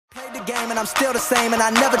game and I'm still the same and I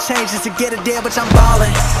never changed just to get a deal, but I'm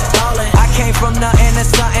ballin'. I came from nothing to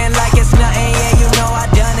something like it's nothing, yeah, you know I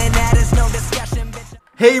done it, that is no discussion, bitch.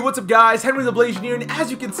 Hey, what's up guys, Henry the Blaze here, and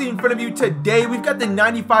as you can see in front of you today, we've got the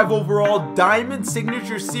 95 overall Diamond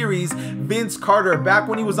Signature Series Vince Carter. Back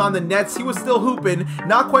when he was on the Nets, he was still hooping,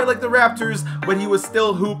 not quite like the Raptors, but he was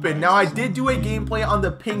still hooping. Now, I did do a gameplay on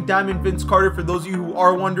the pink Diamond Vince Carter for those of you who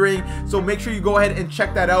are wondering, so make sure you go ahead and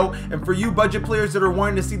check that out. And for you budget players that are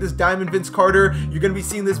wanting to see this Diamond Vince Carter, you're going to be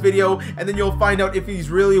seeing this video, and then you'll find out if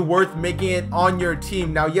he's really worth making it on your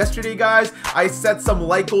team. Now, yesterday guys, I set some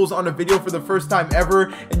like goals on a video for the first time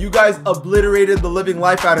ever, and you guys obliterated the living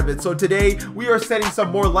life out of it. So today we are setting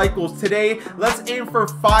some more like goals. Today let's aim for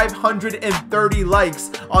 530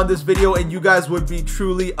 likes on this video, and you guys would be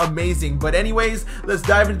truly amazing. But anyways, let's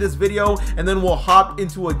dive into this video and then we'll hop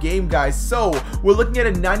into a game, guys. So we're looking at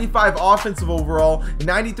a 95 offensive overall,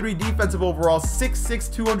 93 defensive overall,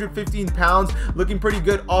 6'6", 215 pounds, looking pretty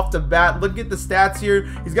good off the bat. Look at the stats here.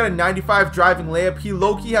 He's got a 95 driving layup. He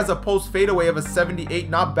low-key has a post fadeaway of a 78,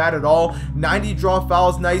 not bad at all. 90 draw fouls,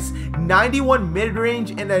 nice. 91 mid-range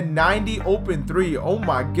and a 90 open three. Oh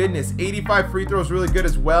my goodness. 85 free throws, really good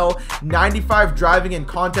as well. 95 driving and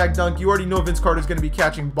contact dunk. You already know Vince Carter is going to be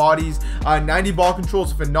catching bodies. 90 ball control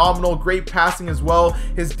is phenomenal. Great passing as well.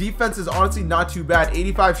 His defense is honestly not too bad.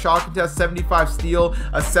 85 shot contest, 75 steal,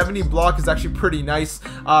 a 70 block is actually pretty nice.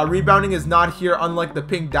 Rebounding is not here, unlike the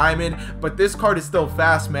pink diamond, but this card is still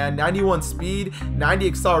fast, man. 91 speed, 90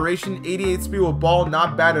 acceleration, 88 speed with ball,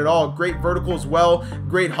 not bad at all. Great vertical as well.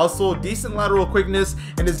 Great hustle, decent lateral quickness,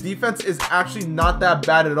 and his defense is actually not that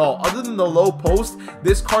bad at all. Other than the low post,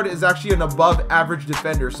 this card is actually an above average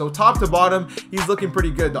defender. So top to bottom, he's looking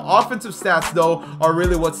pretty good. The offensive stats though are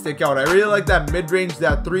really what stick out. I really like that mid-range,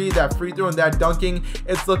 that three, that free throw, and that dunking.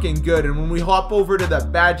 It's looking good. And when we hop over to the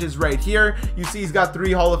badges right here, you see he's got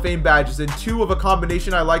 3 Hall of Fame badges and 2 of a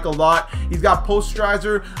combination I like a lot. He's got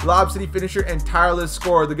posterizer, lob city finisher, and tireless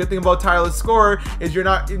scorer. The good thing about tireless scorer is you're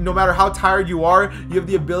not, no matter how tired you are, you have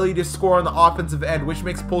the ability to score on the offensive end, which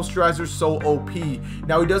makes posterizer so OP.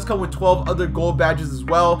 Now, he does come with 12 other gold badges as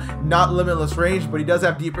well. Not limitless range, but he does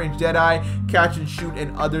have deep range deadeye, catch and shoot,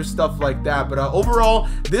 and other stuff like that. But overall,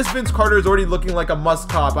 this Vince Carter is already looking like a must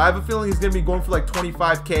cop. I have a feeling he's going to be going for like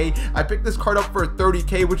 25k. I picked this card up for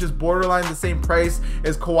 30k, which is borderline the same price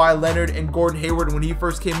as Kawhi Leonard and Gordon Hayward when he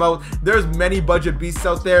first came out. There's many budget beasts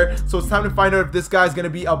out there, so it's time to find out if this guy's going to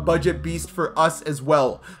be a budget beast for us as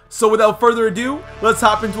well. So without further ado, let's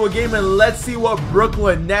hop into a game and let's see what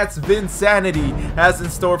Brooklyn Nets Vinsanity has in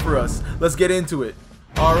store for us. Let's get into it.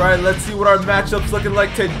 Alright, let's see what our matchup's looking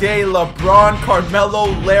like today. LeBron, Carmelo,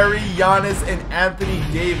 Larry, Giannis, and Anthony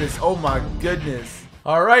Davis. Oh my goodness.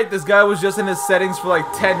 Alright, this guy was just in his settings for like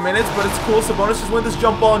 10 minutes, but it's cool. Sabonis just win this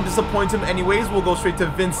jump ball and disappoints him anyways. We'll go straight to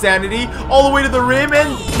Vinsanity, all the way to the rim,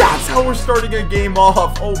 and that's how we're starting a game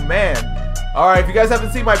off. Oh man. Alright, if you guys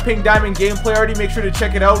haven't seen my pink diamond gameplay already, make sure to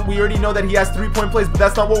check it out. We already know that he has 3-point plays, but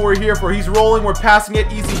that's not what we're here for. He's rolling, we're passing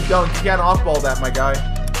it, easy dunk. You can't off-ball that, my guy.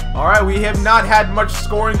 Alright, we have not had much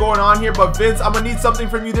scoring going on here, but Vince, I'm gonna need something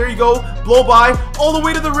from you. There you go, blow by, all the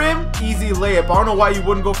way to the rim, easy layup. I don't know why you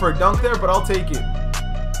wouldn't go for a dunk there, but I'll take it.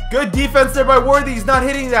 Good defense there by Worthy. He's not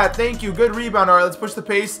hitting that. Thank you. Good rebound. All right, let's push the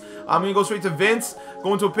pace. I'm going to go straight to Vince.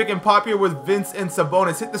 Going to a pick and pop here with Vince and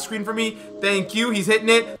Sabonis. Hit the screen for me. Thank you. He's hitting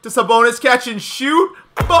it to Sabonis. Catch and shoot.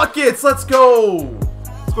 Buckets. Let's go.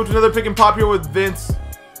 Let's go to another pick and pop here with Vince.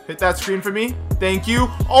 Hit that screen for me. Thank you.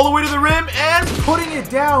 All the way to the rim and putting it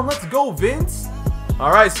down. Let's go, Vince.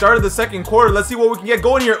 All right, start of the second quarter. Let's see what we can get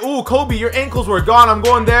going here. Ooh, Kobe, your ankles were gone. I'm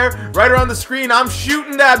going there. Right around the screen. I'm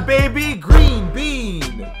shooting that, baby. Green bean.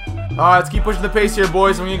 All right, let's keep pushing the pace here,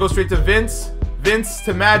 boys. I'm going to go straight to Vince. Vince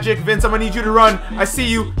to Magic. Vince, I'm going to need you to run. I see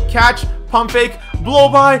you. Catch, pump fake, blow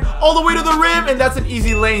by, all the way to the rim, and that's an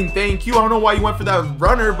easy lane. Thank you. I don't know why you went for that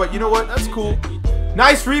runner, but you know what? That's cool.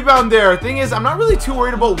 Nice rebound there. Thing is, I'm not really too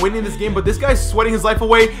worried about winning this game, but this guy's sweating his life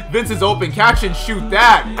away. Vince is open. Catch and shoot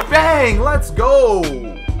that. Bang. Let's go.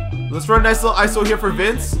 Let's run a nice little ISO here for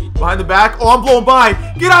Vince. Behind the back. Oh, I'm blowing by.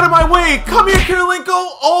 Get out of my way. Come here, Kirilenko.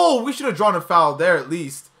 Oh, we should have drawn a foul there at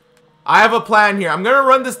least. I have a plan here. I'm going to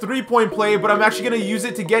run this 3-point play, but I'm actually going to use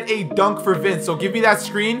it to get a dunk for Vince. So give me that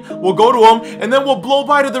screen. We'll go to him, and then we'll blow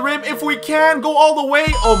by to the rim. If we can, go all the way.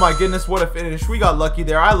 Oh my goodness, what a finish. We got lucky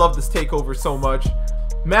there. I love this takeover so much.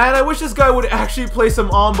 Man, I wish this guy would actually play some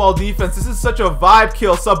on-ball defense. This is such a vibe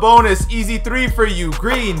kill. Sabonis, easy 3 for you.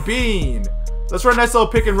 Green bean. Let's run a nice little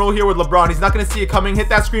pick and roll here with LeBron. He's not going to see it coming. Hit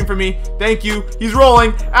that screen for me. Thank you. He's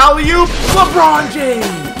rolling. Alley-oop. LeBron James.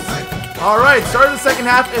 All right, start of the second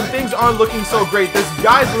half, and things aren't looking so great. This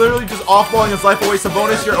guy's literally just off-balling his life away.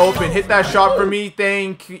 Sabonis, you're open. Hit that shot for me.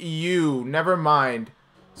 Thank you. Never mind.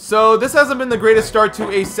 So this hasn't been the greatest start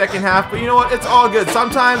to a second half, but you know what? It's all good.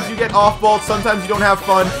 Sometimes you get off-balled. Sometimes you don't have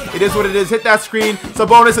fun. It is what it is. Hit that screen.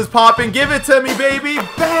 Sabonis is popping. Give it to me, baby.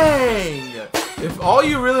 Bang! If all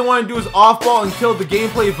you really want to do is off-ball and kill the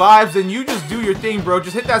gameplay vibes, then you just do your thing, bro.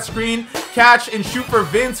 Just hit that screen, catch, and shoot for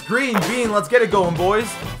Vince. Green bean. Let's get it going, boys.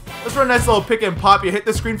 Let's run a nice little pick and pop. You hit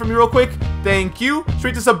the screen for me real quick. Thank you.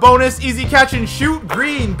 Straight to Sabonis. Easy catch and shoot.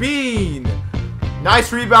 Green bean.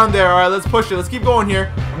 Nice rebound there. All right, let's push it. Let's keep going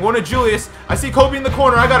here. I'm going to Julius. I see Kobe in the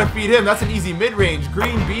corner. I got to feed him. That's an easy mid-range.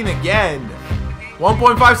 Green bean again.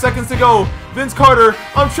 1.5 seconds to go. Vince Carter,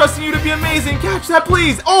 I'm trusting you to be amazing. Catch that,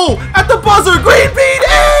 please. Oh, at the buzzer. Green bean.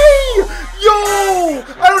 Hey! Yo!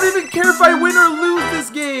 I don't even care if I win or lose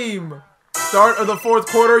this game. Start of the fourth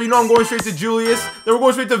quarter. You know I'm going straight to Julius. Then we're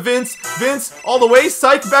going straight to Vince. Vince, all the way.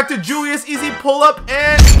 Psych, back to Julius. Easy pull-up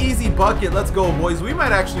and easy bucket. Let's go, boys. We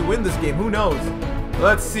might actually win this game. Who knows?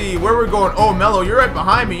 Let's see where we're going. Oh, Melo, you're right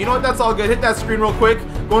behind me. You know what? That's all good. Hit that screen real quick.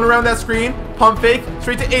 Going around that screen. Pump fake.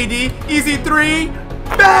 Straight to AD. Easy three.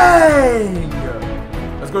 Bang!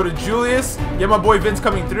 Let's go to Julius. Get my boy Vince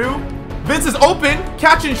coming through. Vince is open.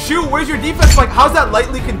 Catch and shoot. Where's your defense? Like, how's that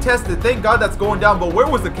lightly contested? Thank God that's going down, but where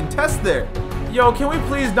was the contest there? Yo, can we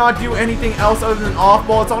please not do anything else other than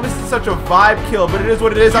off-ball? It's honestly such a vibe kill, but it is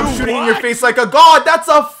what it is. I'm shooting in your face like a god. That's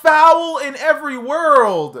a foul in every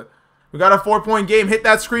world. We got a 4-point game. Hit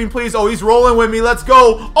that screen, please. Oh, he's rolling with me. Let's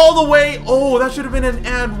go. All the way. Oh, that should have been an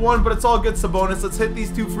and one, but it's all good, Sabonis. Let's hit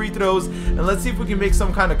these 2 free throws, and let's see if we can make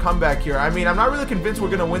some kind of comeback here. I mean, I'm not really convinced we're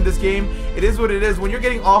going to win this game. It is what it is. When you're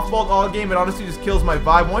getting off-balled all game, it honestly just kills my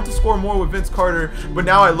vibe. I want to score more with Vince Carter, but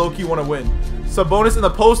now I low-key want to win. Sabonis in the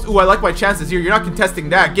post. Ooh, I like my chances here. You're not contesting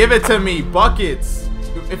that. Give it to me. Buckets.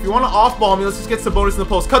 If you want to off-ball me, let's just get Sabonis in the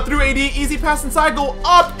post. Cut through AD. Easy pass inside. Go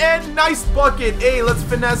up and nice bucket. Hey, let's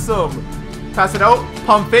finesse him. Pass it out.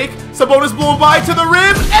 Pump fake. Sabonis blowing by to the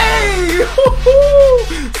rim. Hey!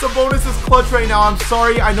 Sabonis is clutch right now. I'm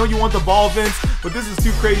sorry. I know you want the ball, Vince, but this is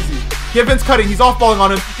too crazy. Get Vince cutting. He's off-balling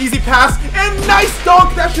on him. Easy pass and nice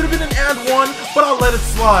dunk. That should have been an and one, but I'll let it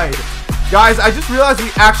slide. Guys, I just realized we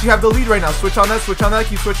actually have the lead right now. Switch on that,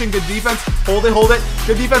 keep switching. Good defense. Hold it, hold it.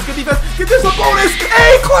 Good defense, good defense. Get this a bonus.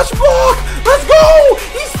 Hey, clutch block. Let's go.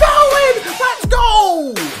 He's fouling. Let's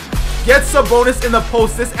go. Get Sabonis in the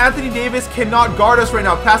post. This Anthony Davis cannot guard us right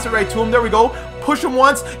now. Pass it right to him. There we go. Push him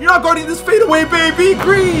once. You're not guarding this fadeaway, baby.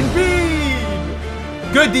 Green bean.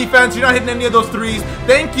 Good defense. You're not hitting any of those threes.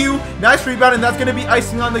 Thank you. Nice rebound, and that's going to be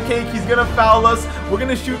icing on the cake. He's going to foul us. We're going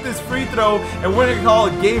to shoot this free throw, and we're going to call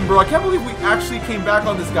it game, bro. I can't believe we actually came back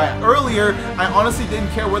on this guy. Earlier, I honestly didn't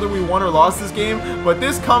care whether we won or lost this game, but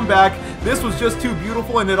this comeback, this was just too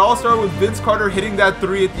beautiful, and it all started with Vince Carter hitting that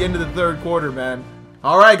three at the end of the third quarter, man.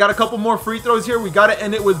 All right, got a couple more free throws here. We got to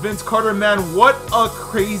end it with Vince Carter, man. What a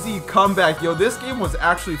crazy comeback. Yo, this game was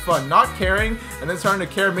actually fun. Not caring and then starting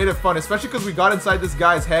to care made it fun, especially because we got inside this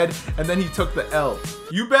guy's head and then he took the L.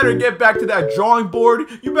 You better get back to that drawing board.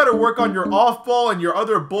 You better work on your off-ball and your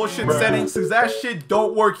other bullshit settings because that shit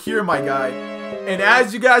don't work here, my guy. And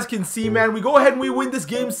as you guys can see, man, we go ahead and we win this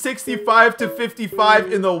game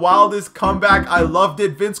 65-55 in the wildest comeback. I loved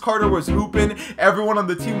it. Vince Carter was hooping. Everyone on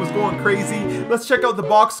the team was going crazy. Let's check out the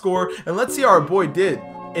box score and let's see how our boy did.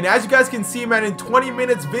 And as you guys can see, man, in 20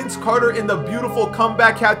 minutes, Vince Carter in the beautiful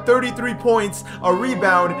comeback had 33 points, a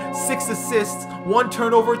rebound, 6 assists, 1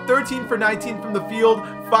 turnover, 13 for 19 from the field,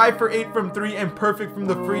 5 for 8 from 3, and perfect from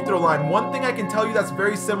the free throw line. One thing I can tell you that's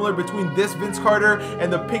very similar between this Vince Carter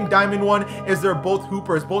and the pink diamond one is they're both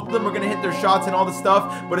hoopers. Both of them are going to hit their shots and all the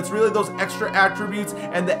stuff, but it's really those extra attributes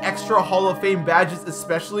and the extra Hall of Fame badges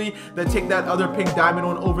especially that take that other pink diamond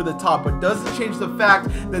one over the top. But doesn't change the fact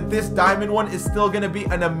that this diamond one is still going to be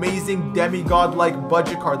an amazing demigod-like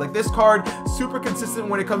budget card. Like this card, super consistent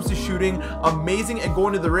when it comes to shooting, amazing at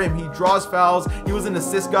going to the rim. He draws fouls. He was an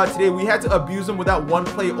assist god today. We had to abuse him with that one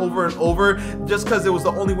play over and over just because it was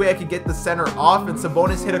the only way I could get the center off, and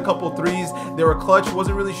Sabonis hit a couple threes. They were clutch.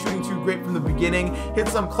 Wasn't really shooting too great from the beginning. Hit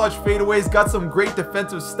some clutch fadeaways, got some great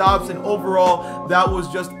defensive stops, and overall that was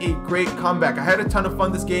just a great comeback. I had a ton of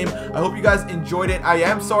fun this game. I hope you guys enjoyed it. I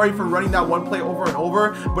am sorry for running that one play over and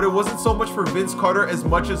over, but it wasn't so much for Vince Carter as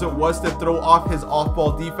much as it was to throw off his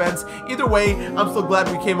off-ball defense. Either way, I'm so glad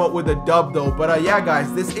we came out with a dub though. But yeah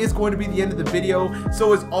guys, this is going to be the end of the video.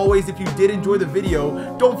 So as always, if you did enjoy the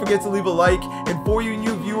video, don't forget to leave a like, and for you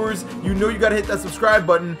new viewers, you know you gotta hit that subscribe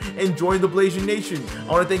button and join the Blasian Nation.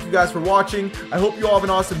 I want to thank you guys for watching. I hope you all have an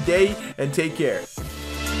awesome day and take care.